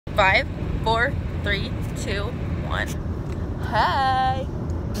5, 4, 3, 2, 1. Hey.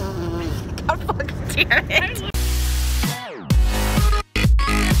 God fucking damn it.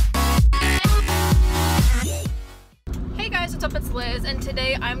 Hey guys, what's up? It's Liz, and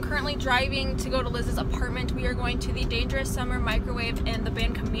today I'm currently driving to go to Liz's apartment. We are going to the Dangerous Summer Microwave and the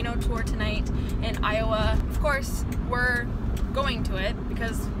band CAMINO tour tonight in Iowa. Of course, we're going to it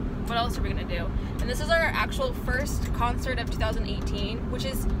because what else are we gonna do? And this is our actual first concert of 2018, which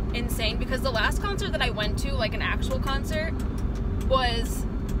is insane because the last concert that I went to, like an actual concert, was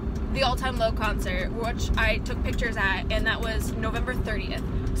the All Time Low concert, which I took pictures at, and that was November 30th.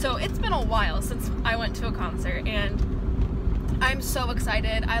 So it's been a while since I went to a concert, and I'm so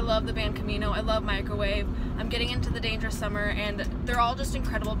excited. I love the band CAMINO. I love Microwave. I'm getting into the Dangerous Summer, and they're all just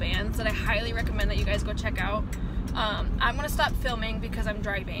incredible bands that I highly recommend that you guys go check out. I'm gonna stop filming because I'm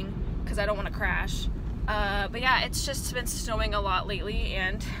driving, because I don't want to crash. But yeah, it's just been snowing a lot lately,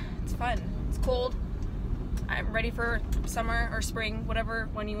 and it's fun. It's cold. I'm ready for summer or spring, whatever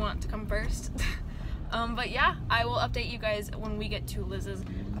one you want to come first. But yeah, I will update you guys when we get to Liz's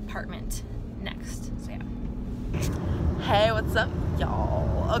apartment next. So yeah. Hey, what's up,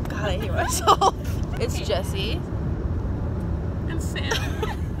 y'all? Oh god, I hate myself. It's Jessie. And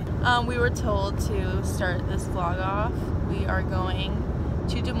Sam. We were told to start this vlog off. We are going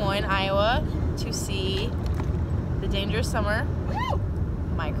to Des Moines, Iowa to see the Dangerous Summer, Woo!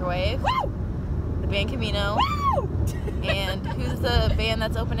 Microwave, Woo! The band CAMINO, Woo! And who's the band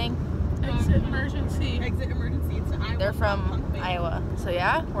that's opening? Exit Emergency. Exit Emergency. It's an Iowa. They're from Iowa. So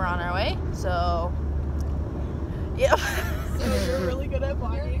yeah, we're on our way. So yeah. So you're really good at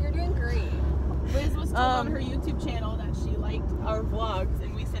vlogging. You're doing great. Liz was told on her YouTube channel that she liked our vlogs,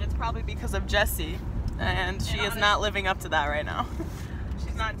 and we said it's probably because of Jessie, and she is not living up to that right now.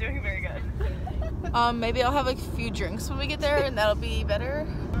 She's not doing very good. Maybe I'll have a few drinks when we get there, and that'll be better.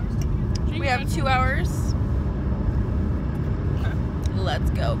 We have 2 hours. Let's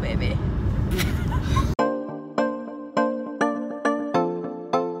go, baby.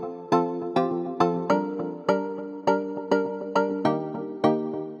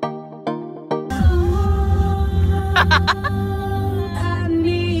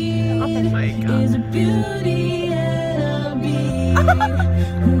 Oh my god. Is a beauty and a beast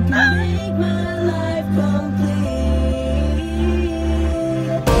who can make my life complete.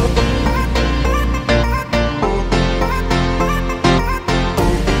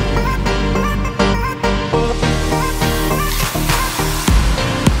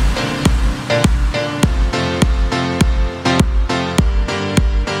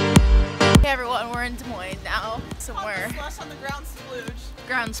 Hey everyone, we're in Des Moines now, somewhere. Slush on the ground splooge.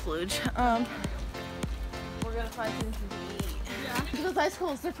 Ground splooge. We're gonna find things to eat. Yeah. Those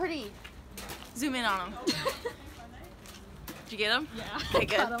icicles, they're pretty. Zoom in on them. Did you get them? Yeah. Okay,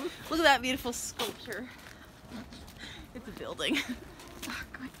 good. Look at that beautiful sculpture. It's a building. Oh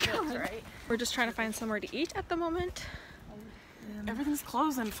my god. That's right. We're just trying to find somewhere to eat at the moment. Everything's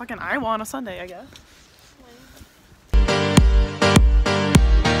closed in fucking Iowa on a Sunday, I guess.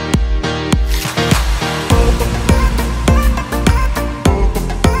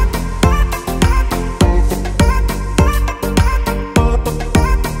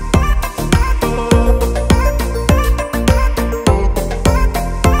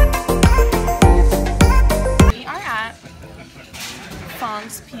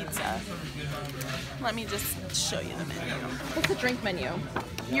 Pizza. Let me just show you the menu. What's the drink menu?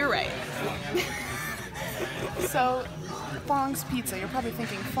 You're right. So, Fong's Pizza. You're probably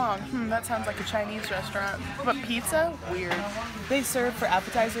thinking, Fong, that sounds like a Chinese restaurant. But pizza? Weird. They serve for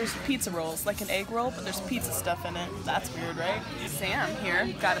appetizers pizza rolls, like an egg roll, but there's pizza stuff in it. That's weird, right? Sam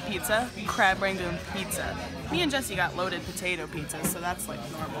here got a pizza, crab rangoon pizza. Me and Jessie got loaded potato pizza, so that's like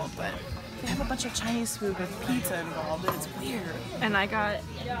normal, but they have a bunch of Chinese food with pizza involved, and it's weird. And I got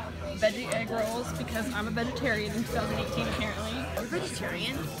veggie egg rolls because I'm a vegetarian in 2018, apparently. You're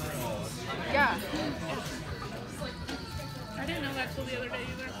vegetarian? Yeah. I didn't know that till the other day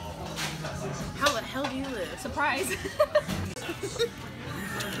either. How the hell do you live? Surprise!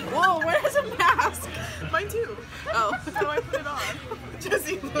 Whoa, where's a mask? Mine too. Oh. How do I put it on?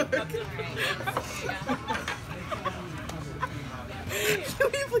 Jessie, look. Can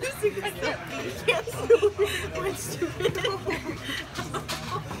we please see this? Yes. We're stupid.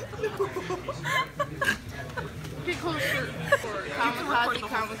 Get closer. Kamikaze,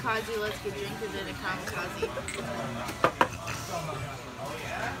 kamikaze, let's get drinking in a kamikaze.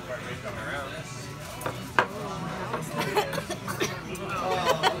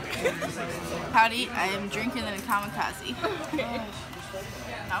 Howdy, I am drinking in a kamikaze.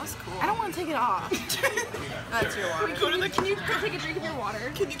 That was cool. I don't want to take it off. That's your water. Can you go take a drink of your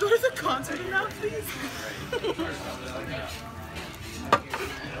water? Can you go to the concert now, please?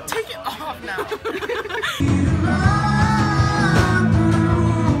 Take it off now.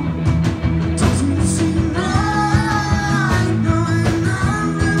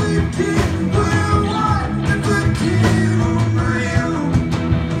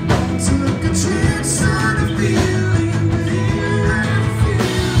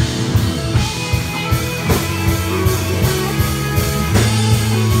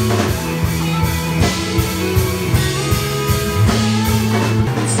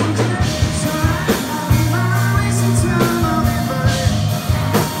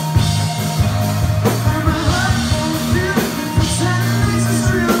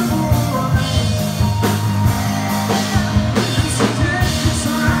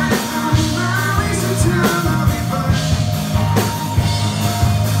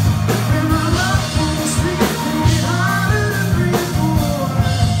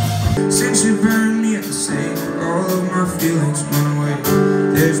 Since you burned me at the stake, all of my feelings run away.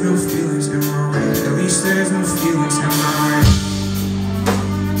 There's no feelings in my way. At least there's no feelings in my way.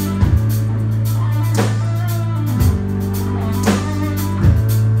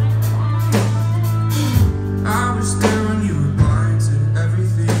 I was there when you were blind to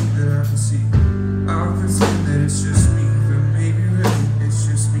everything that I can see. I'll pretend that it's just me, but maybe really it's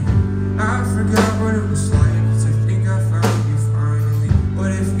just me. I forgot what it was like to think I found you finally.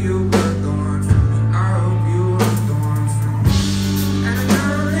 What if you were the one for me? I hope you were the one for me. And I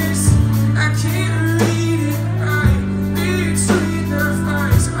know this, I can't read it right between the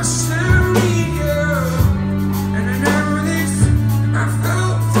lines. I still need you. And I know this, I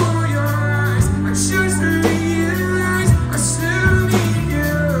felt for your eyes. I choose to realize I still need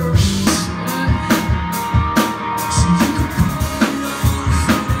you. So you could put it off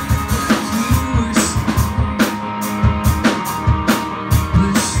years.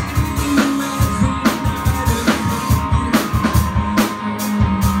 But see you every night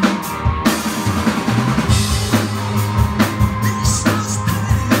This was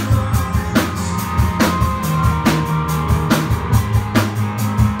paradise.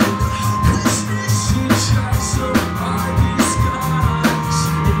 Hopelessness you try so hard to disguise.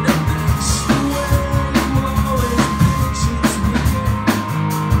 And that's the way you always pictured me.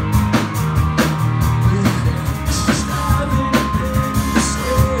 With things just haven't been the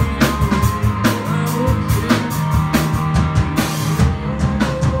same.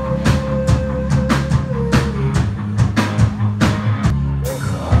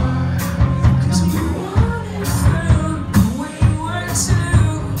 Cause we wanted found the way we were too.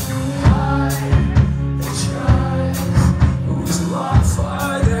 The drive was a lot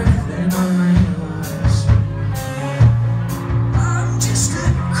farther than I realized. I'm just a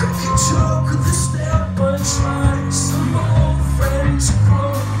crooked joke with a stale punchline. Some old friends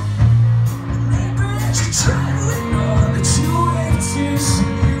quote. The neighbor that you try to ignore, that you wait to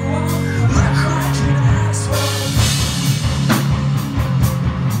see you on like cracking asphalt.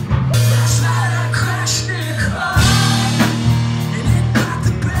 Last night I crashed in a car, and it got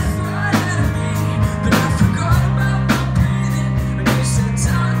the breath right out of me. But I forgot about my breathing. I guess that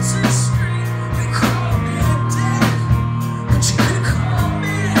time to scream. They called me a dead, but you could call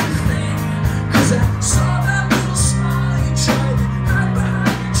me anything. Cause I saw that little smile you tried to hide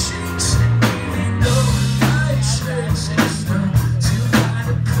behind your cheeks. And even though my church is not too high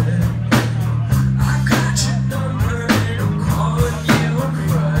to put, I got your number and I'm calling you on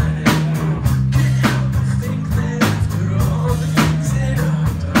Friday. Can't help but think that after all the things that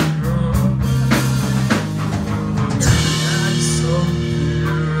I've done wrong, that's so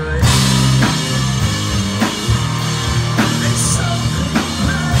right. It's something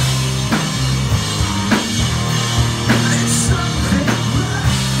right. It's something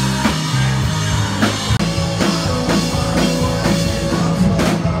right.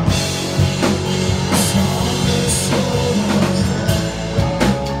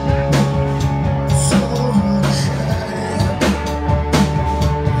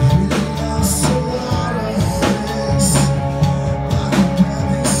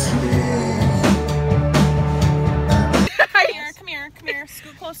 Come here,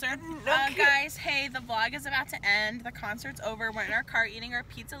 scoot closer. Guys, hey, the vlog is about to end. The concert's over. We're in our car eating our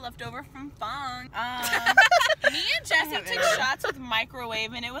pizza left over from Fong. Me and Jesse took shots with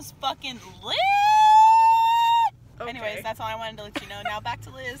microwave and it was fucking lit. Okay. Anyways, that's all I wanted to let you know. Now back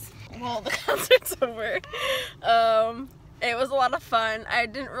to Liz. Well, the concert's over. It was a lot of fun. I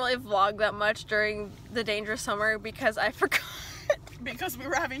didn't really vlog that much during the dangerous summer because I forgot because we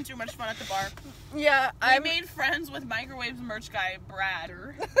were having too much fun at the bar. Yeah, I made friends with Microwaves merch guy Brad.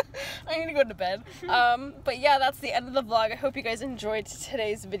 I need to go to bed. But yeah, that's the end of the vlog. I hope you guys enjoyed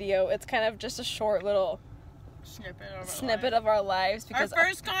today's video. It's kind of just a short little snippet of our lives because our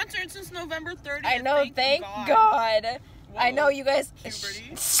first concert since November 30th. I know, thank God. Whoa, I know you guys.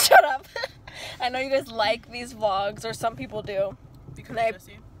 puberty. Shut up. I know you guys like these vlogs, or some people do. Because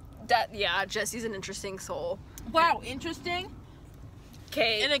Jesse. Yeah, Jesse's an interesting soul. Wow, interesting.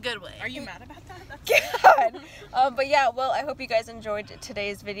 Okay. In a good way. Are you mad about that? God. But yeah, well, I hope you guys enjoyed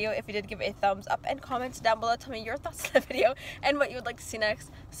today's video. If you did, give it a thumbs up and comment down below. Tell me your thoughts on the video and what you would like to see next.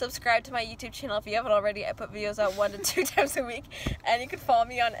 Subscribe to my YouTube channel if you haven't already. I put videos out 1 to 2 times a week. And you can follow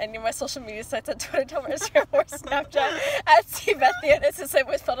me on any of my social media sites at Twitter, Tumblr, Instagram, or Snapchat at CBethian. It's the same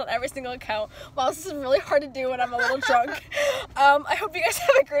way spelled on every single account. Wow, this is really hard to do when I'm a little drunk. I hope you guys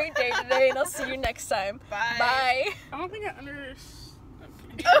have a great day today, and I'll see you next time. Bye. Bye. I don't think I understand.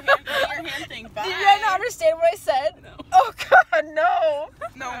 Your hand thing. Bye. Did you guys not understand what I said? No. Oh God, no.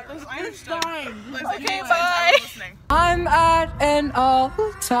 No, I understood. Okay, bye. I'm at an all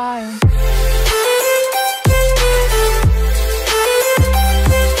time.